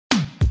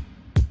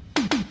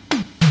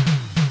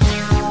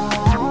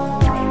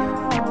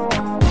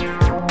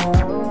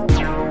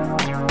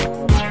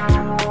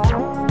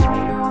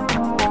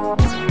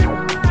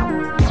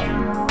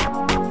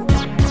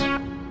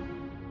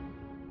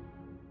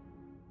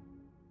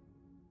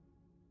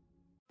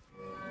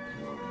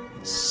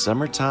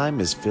Summertime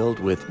is filled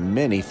with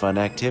many fun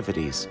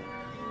activities.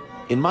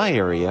 In my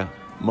area,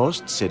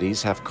 most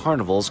cities have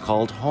carnivals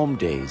called home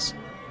days.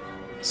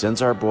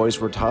 Since our boys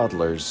were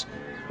toddlers,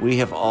 we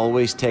have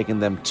always taken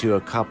them to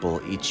a couple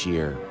each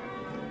year.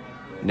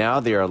 Now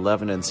they are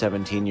 11 and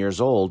 17 years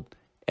old,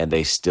 and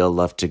they still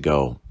love to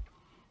go.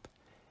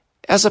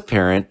 As a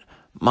parent,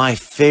 my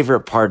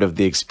favorite part of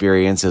the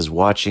experience is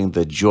watching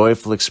the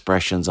joyful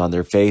expressions on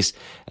their face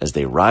as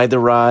they ride the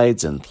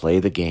rides and play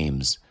the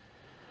games.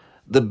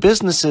 The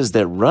businesses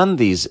that run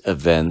these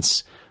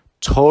events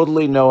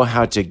totally know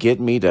how to get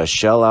me to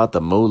shell out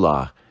the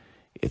moolah.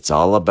 It's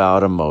all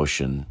about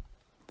emotion.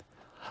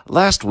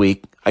 Last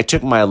week, I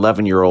took my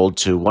 11-year-old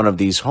to one of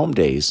these home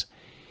days.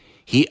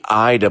 He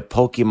eyed a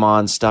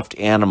Pokemon stuffed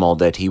animal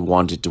that he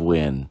wanted to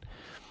win.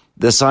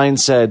 The sign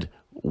said,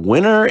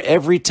 "Winner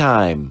every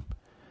time."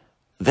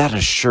 That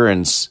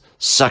assurance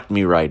sucked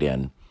me right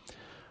in.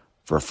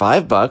 For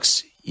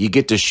 $5, you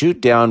get to shoot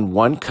down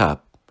one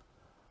cup.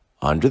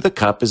 Under the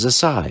cup is a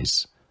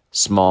size,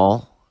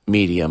 small,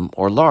 medium,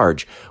 or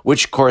large,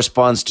 which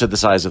corresponds to the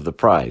size of the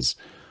prize.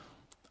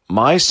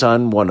 My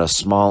son won a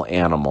small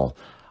animal.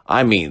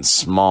 I mean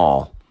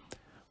small.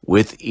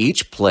 With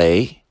each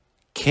play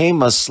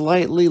came a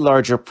slightly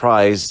larger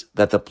prize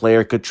that the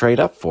player could trade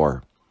up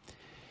for.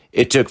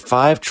 It took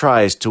 5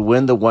 tries to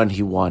win the one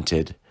he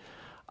wanted.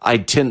 I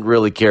didn't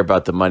really care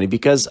about the money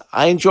because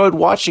I enjoyed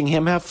watching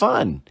him have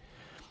fun.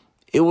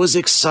 It was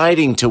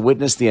exciting to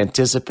witness the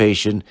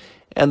anticipation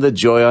and the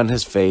joy on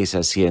his face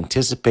as he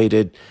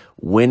anticipated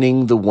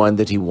winning the one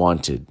that he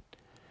wanted.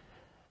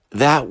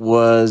 That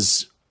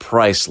was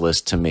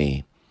priceless to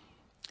me.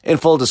 In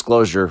full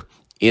disclosure,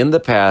 in the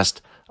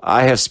past,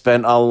 I have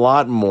spent a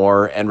lot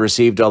more and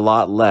received a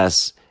lot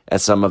less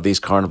at some of these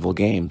carnival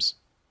games.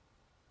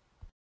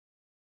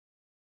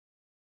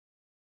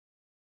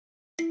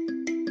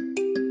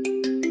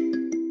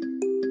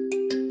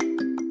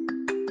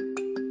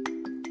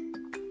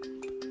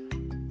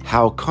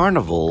 How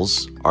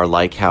carnivals are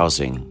like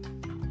housing.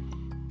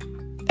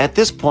 At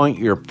this point,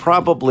 you're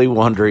probably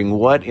wondering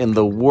what in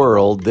the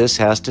world this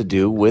has to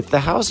do with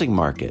the housing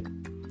market.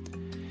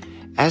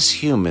 As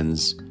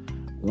humans,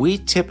 we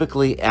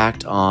typically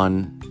act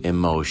on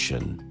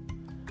emotion.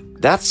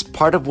 That's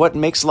part of what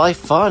makes life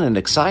fun and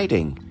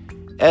exciting,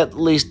 at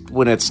least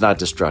when it's not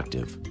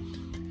destructive.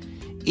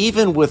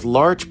 Even with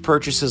large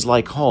purchases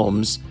like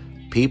homes,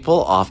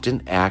 people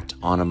often act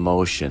on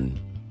emotion.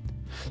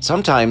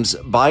 Sometimes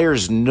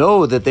buyers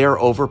know that they are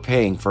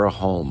overpaying for a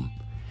home.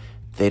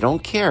 They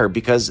don't care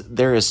because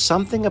there is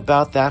something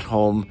about that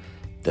home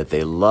that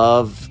they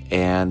love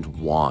and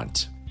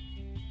want.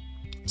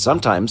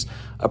 Sometimes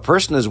a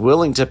person is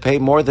willing to pay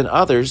more than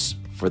others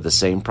for the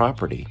same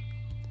property.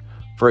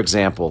 For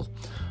example,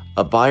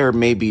 a buyer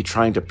may be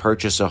trying to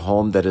purchase a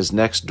home that is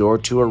next door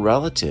to a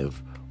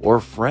relative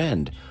or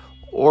friend,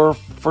 or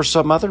for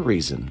some other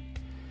reason.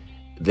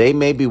 They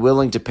may be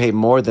willing to pay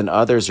more than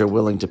others are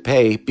willing to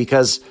pay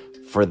because,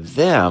 for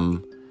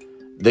them,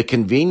 the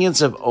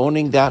convenience of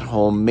owning that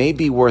home may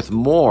be worth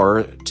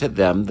more to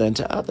them than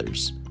to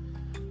others.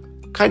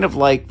 Kind of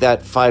like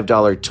that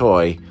 $5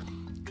 toy,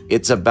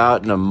 it's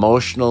about an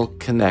emotional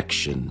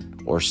connection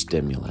or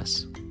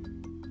stimulus.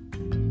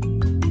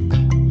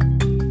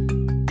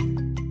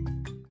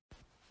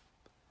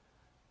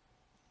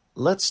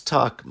 Let's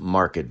talk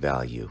market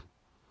value.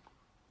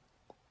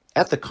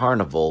 At the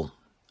carnival,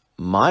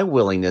 my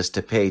willingness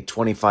to pay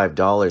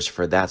 $25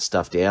 for that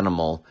stuffed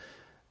animal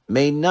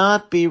may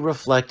not be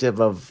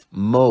reflective of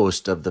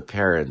most of the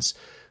parents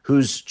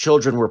whose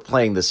children were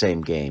playing the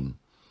same game.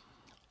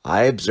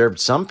 I observed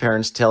some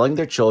parents telling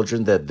their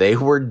children that they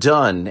were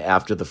done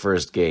after the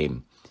first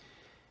game.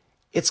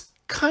 It's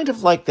kind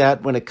of like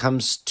that when it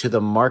comes to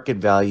the market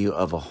value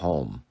of a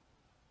home.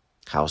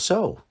 How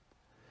so?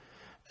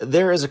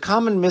 There is a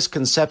common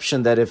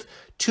misconception that if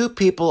 2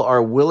 people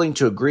are willing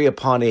to agree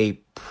upon a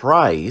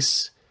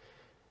price,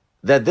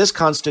 that this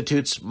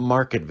constitutes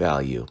market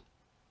value.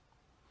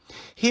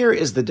 Here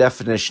is the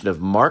definition of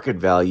market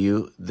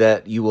value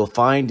that you will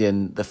find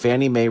in the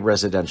Fannie Mae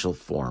residential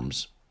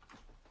forms.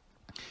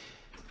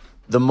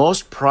 The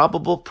most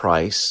probable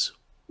price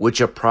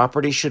which a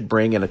property should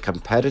bring in a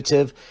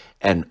competitive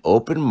and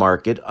open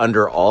market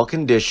under all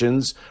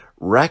conditions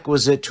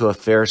requisite to a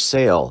fair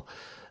sale,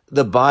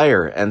 the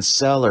buyer and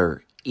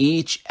seller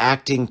each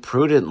acting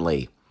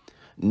prudently,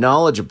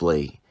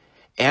 knowledgeably,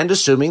 and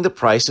assuming the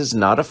price is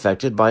not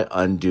affected by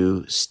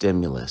undue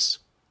stimulus.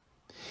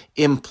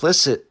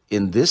 Implicit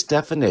in this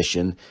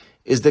definition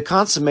is the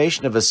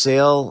consummation of a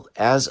sale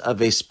as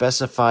of a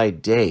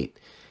specified date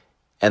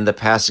and the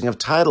passing of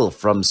title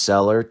from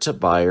seller to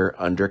buyer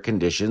under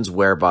conditions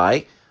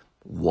whereby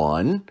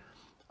 1.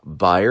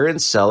 Buyer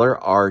and seller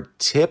are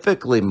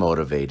typically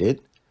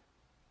motivated.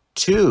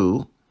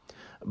 2.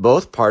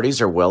 Both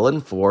parties are well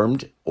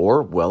informed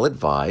or well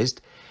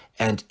advised,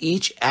 and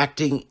each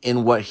acting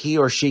in what he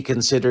or she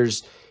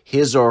considers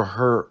his or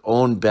her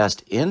own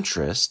best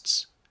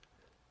interests.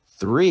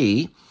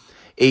 3.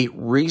 A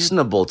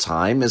reasonable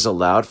time is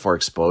allowed for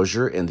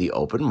exposure in the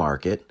open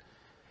market.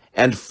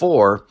 And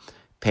 4.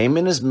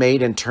 Payment is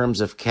made in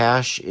terms of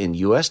cash in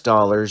U.S.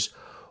 dollars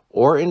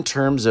or in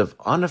terms of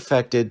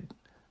unaffected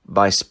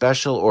by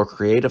special or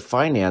creative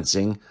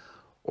financing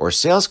or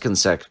sales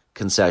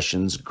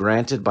concessions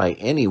granted by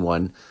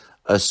anyone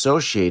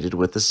associated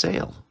with the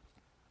sale.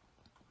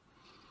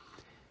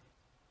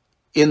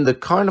 In the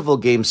carnival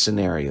game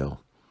scenario,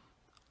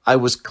 I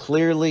was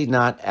clearly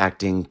not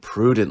acting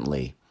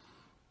prudently.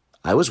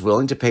 I was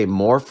willing to pay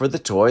more for the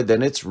toy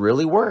than it's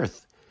really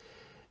worth.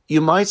 You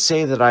might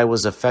say that I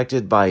was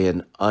affected by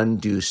an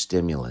undue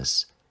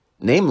stimulus,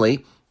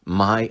 namely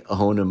my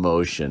own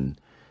emotion.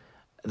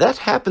 That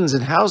happens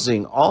in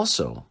housing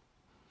also.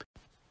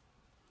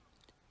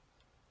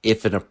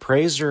 If an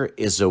appraiser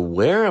is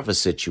aware of a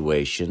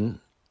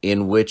situation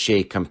in which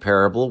a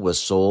comparable was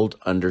sold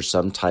under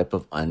some type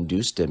of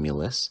undue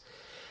stimulus,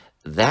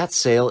 that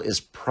sale is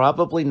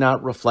probably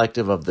not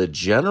reflective of the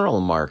general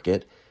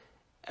market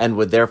and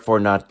would therefore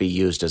not be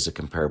used as a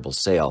comparable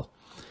sale.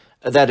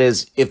 That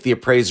is, if the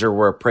appraiser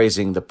were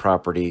appraising the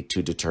property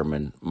to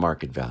determine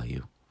market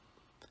value.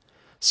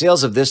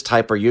 Sales of this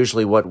type are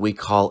usually what we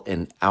call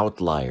an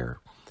outlier,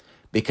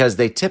 because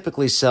they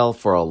typically sell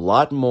for a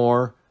lot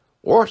more,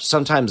 or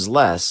sometimes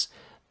less,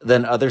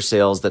 than other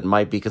sales that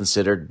might be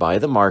considered by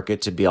the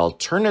market to be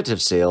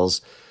alternative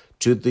sales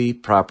to the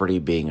property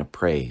being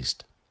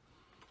appraised.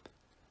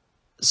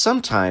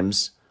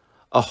 Sometimes,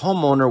 a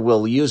homeowner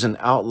will use an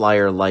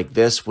outlier like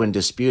this when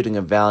disputing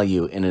a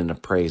value in an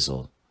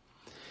appraisal.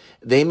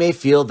 They may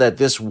feel that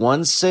this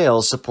one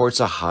sale supports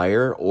a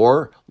higher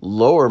or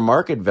lower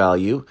market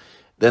value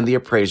than the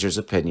appraiser's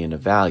opinion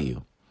of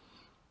value.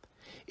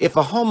 If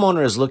a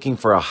homeowner is looking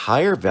for a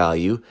higher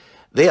value,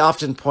 they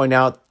often point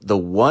out the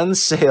one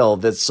sale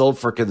that sold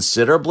for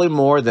considerably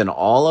more than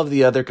all of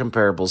the other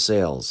comparable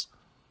sales.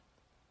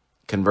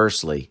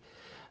 Conversely,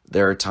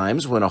 there are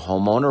times when a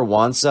homeowner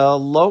wants a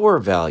lower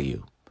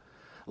value,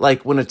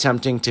 like when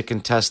attempting to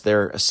contest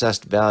their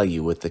assessed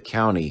value with the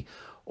county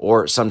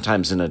or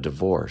sometimes in a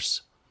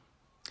divorce.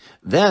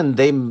 Then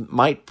they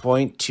might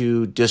point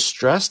to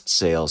distressed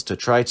sales to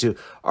try to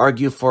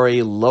argue for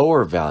a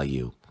lower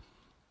value.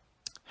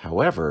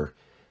 However,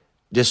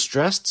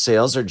 distressed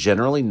sales are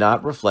generally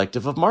not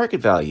reflective of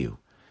market value.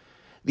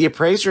 The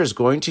appraiser is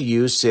going to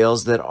use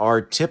sales that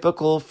are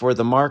typical for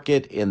the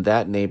market in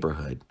that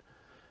neighborhood.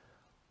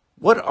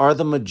 What are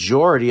the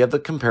majority of the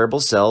comparable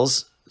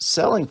sales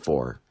selling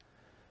for?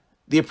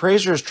 The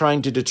appraiser is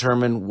trying to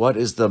determine what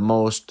is the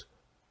most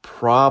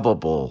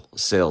probable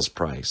sales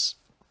price.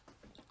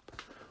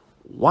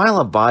 While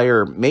a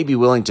buyer may be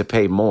willing to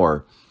pay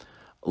more,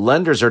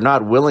 lenders are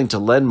not willing to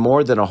lend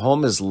more than a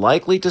home is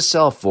likely to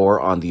sell for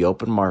on the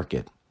open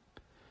market.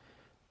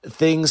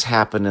 Things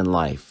happen in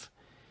life.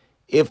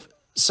 If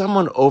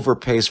someone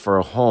overpays for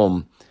a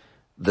home,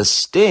 the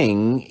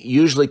sting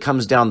usually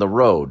comes down the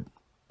road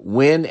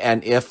when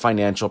and if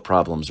financial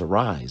problems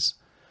arise.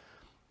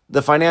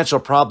 The financial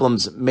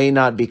problems may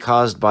not be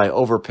caused by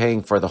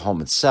overpaying for the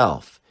home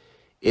itself.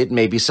 It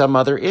may be some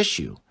other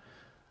issue.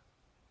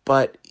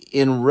 But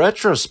in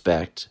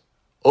retrospect,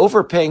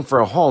 overpaying for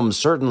a home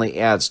certainly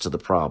adds to the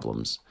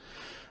problems.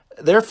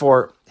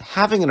 Therefore,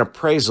 having an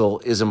appraisal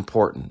is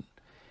important.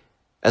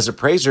 As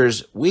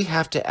appraisers, we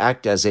have to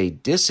act as a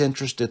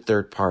disinterested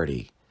third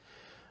party.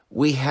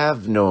 We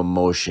have no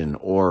emotion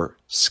or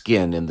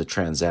skin in the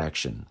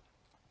transaction.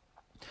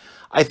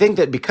 I think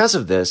that because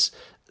of this,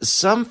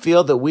 some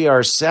feel that we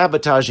are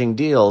sabotaging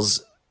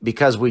deals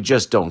because we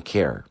just don't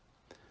care.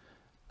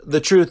 The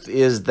truth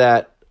is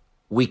that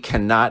we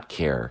cannot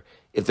care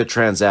if the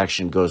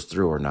transaction goes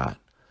through or not.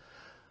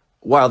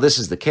 While this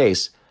is the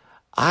case,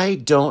 I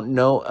don't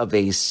know of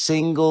a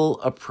single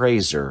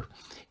appraiser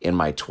in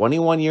my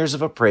 21 years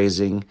of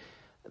appraising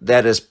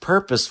that is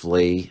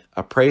purposefully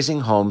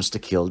appraising homes to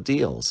kill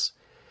deals.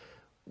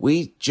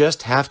 We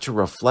just have to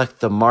reflect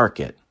the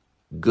market,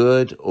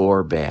 good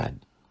or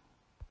bad.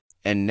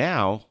 And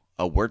now,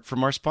 a word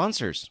from our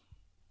sponsors.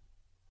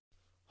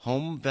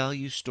 Home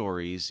Value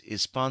Stories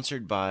is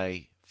sponsored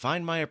by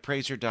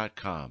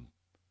FindMyAppraiser.com.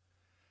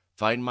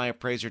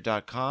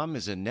 FindMyAppraiser.com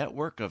is a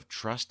network of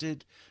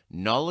trusted,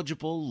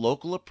 knowledgeable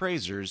local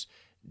appraisers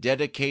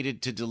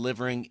dedicated to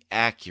delivering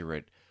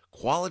accurate,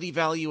 quality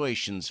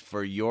valuations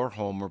for your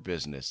home or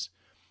business.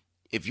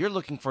 If you're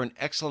looking for an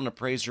excellent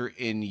appraiser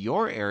in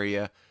your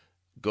area,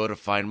 go to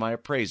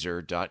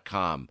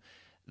FindMyAppraiser.com.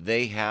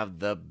 They have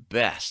the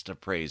best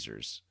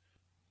appraisers.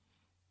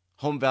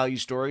 Home Value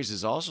Stories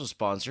is also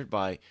sponsored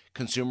by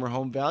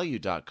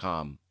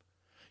ConsumerHomeValue.com,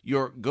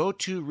 your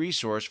go-to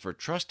resource for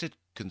trusted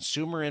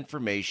consumer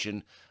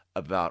information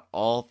about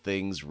all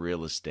things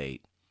real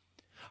estate.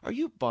 Are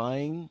you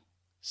buying,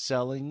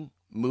 selling,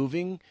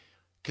 moving,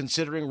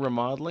 considering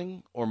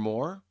remodeling, or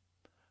more?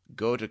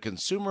 Go to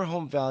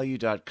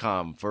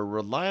ConsumerHomeValue.com for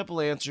reliable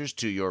answers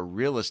to your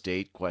real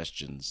estate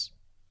questions.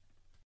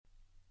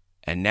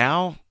 And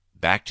now,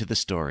 back to the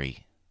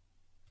story.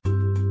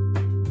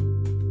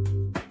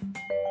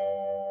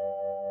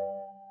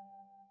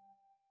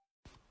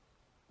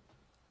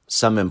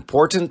 Some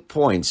important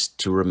points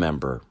to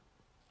remember.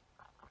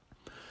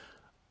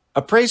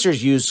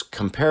 Appraisers use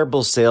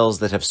comparable sales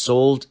that have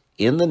sold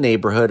in the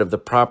neighborhood of the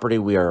property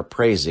we are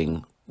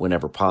appraising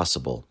whenever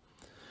possible.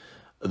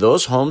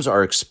 Those homes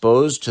are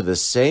exposed to the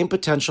same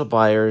potential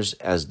buyers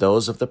as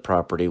those of the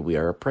property we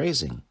are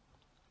appraising.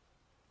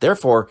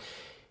 Therefore,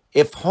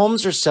 if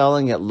homes are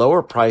selling at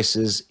lower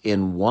prices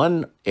in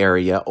one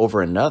area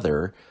over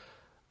another,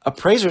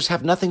 appraisers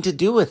have nothing to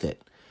do with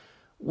it.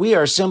 We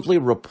are simply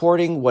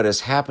reporting what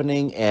is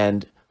happening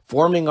and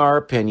forming our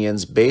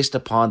opinions based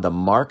upon the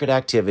market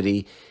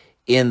activity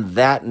in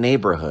that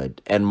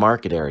neighborhood and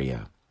market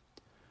area.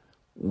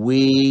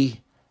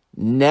 We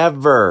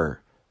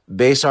never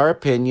base our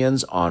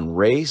opinions on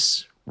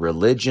race,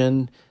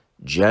 religion,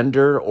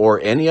 gender, or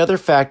any other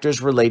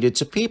factors related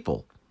to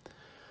people.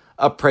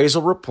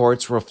 Appraisal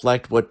reports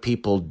reflect what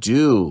people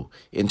do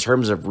in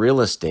terms of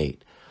real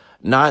estate,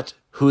 not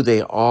who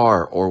they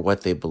are or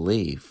what they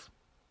believe.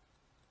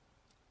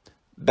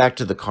 Back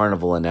to the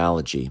carnival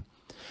analogy.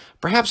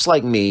 Perhaps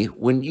like me,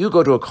 when you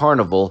go to a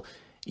carnival,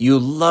 you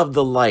love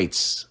the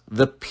lights,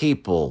 the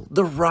people,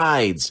 the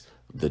rides,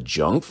 the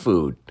junk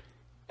food,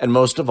 and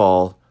most of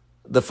all,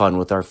 the fun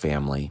with our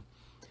family.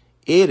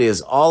 It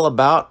is all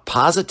about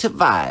positive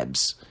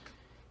vibes.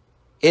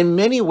 In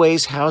many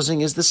ways,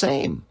 housing is the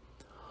same.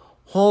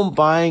 Home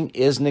buying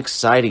is an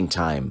exciting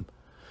time.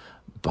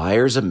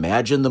 Buyers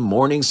imagine the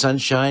morning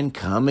sunshine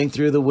coming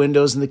through the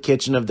windows in the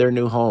kitchen of their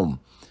new home.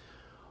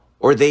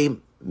 Or they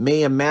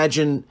may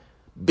imagine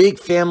big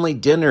family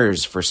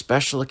dinners for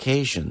special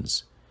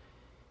occasions.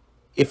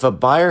 If a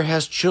buyer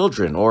has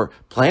children or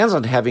plans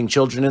on having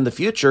children in the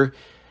future,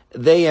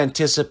 they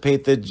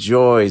anticipate the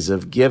joys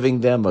of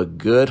giving them a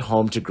good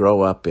home to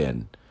grow up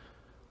in.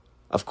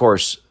 Of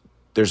course,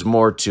 there's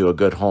more to a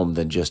good home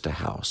than just a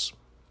house.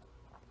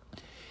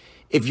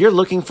 If you're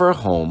looking for a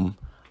home,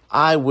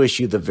 I wish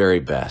you the very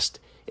best.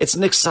 It's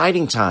an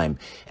exciting time,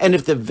 and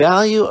if the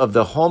value of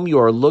the home you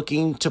are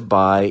looking to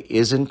buy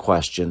is in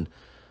question,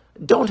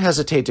 don't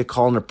hesitate to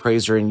call an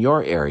appraiser in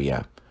your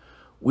area.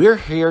 We're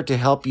here to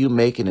help you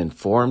make an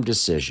informed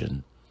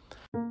decision.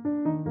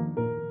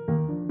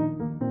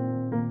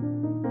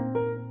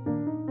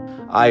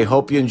 I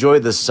hope you enjoy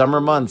the summer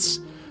months.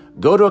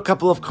 Go to a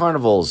couple of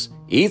carnivals,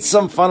 eat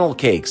some funnel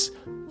cakes,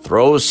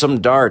 throw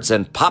some darts,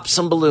 and pop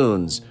some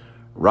balloons.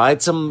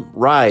 Ride some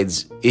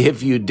rides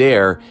if you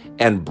dare,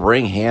 and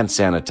bring hand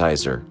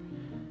sanitizer.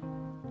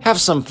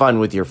 Have some fun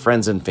with your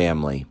friends and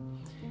family.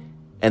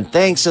 And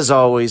thanks as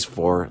always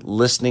for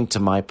listening to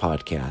my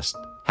podcast.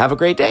 Have a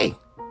great day.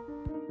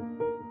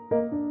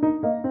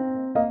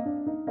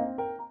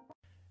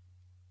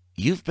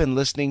 You've been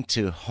listening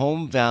to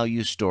Home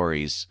Value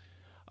Stories.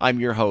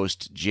 I'm your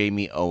host,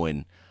 Jamie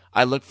Owen.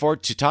 I look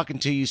forward to talking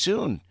to you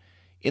soon.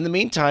 In the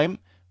meantime,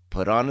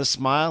 put on a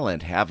smile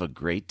and have a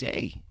great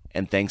day.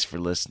 And thanks for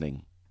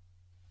listening.